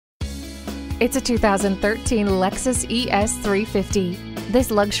It's a 2013 Lexus ES 350. This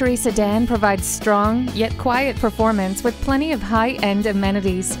luxury sedan provides strong yet quiet performance with plenty of high-end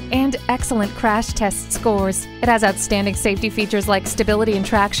amenities and excellent crash test scores. It has outstanding safety features like stability and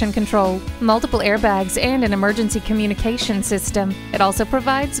traction control, multiple airbags, and an emergency communication system. It also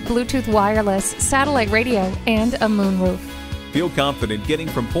provides Bluetooth wireless, satellite radio, and a moonroof. Feel confident getting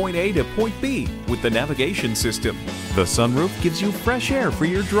from point A to point B with the navigation system. The sunroof gives you fresh air for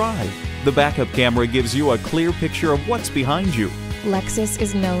your drive. The backup camera gives you a clear picture of what's behind you. Lexus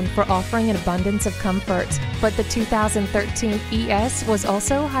is known for offering an abundance of comfort, but the 2013 ES was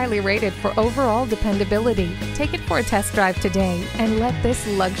also highly rated for overall dependability. Take it for a test drive today and let this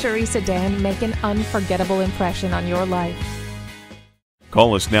luxury sedan make an unforgettable impression on your life.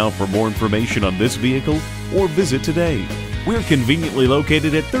 Call us now for more information on this vehicle or visit today. We're conveniently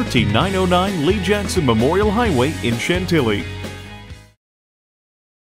located at 13909 Lee Jackson Memorial Highway in Chantilly.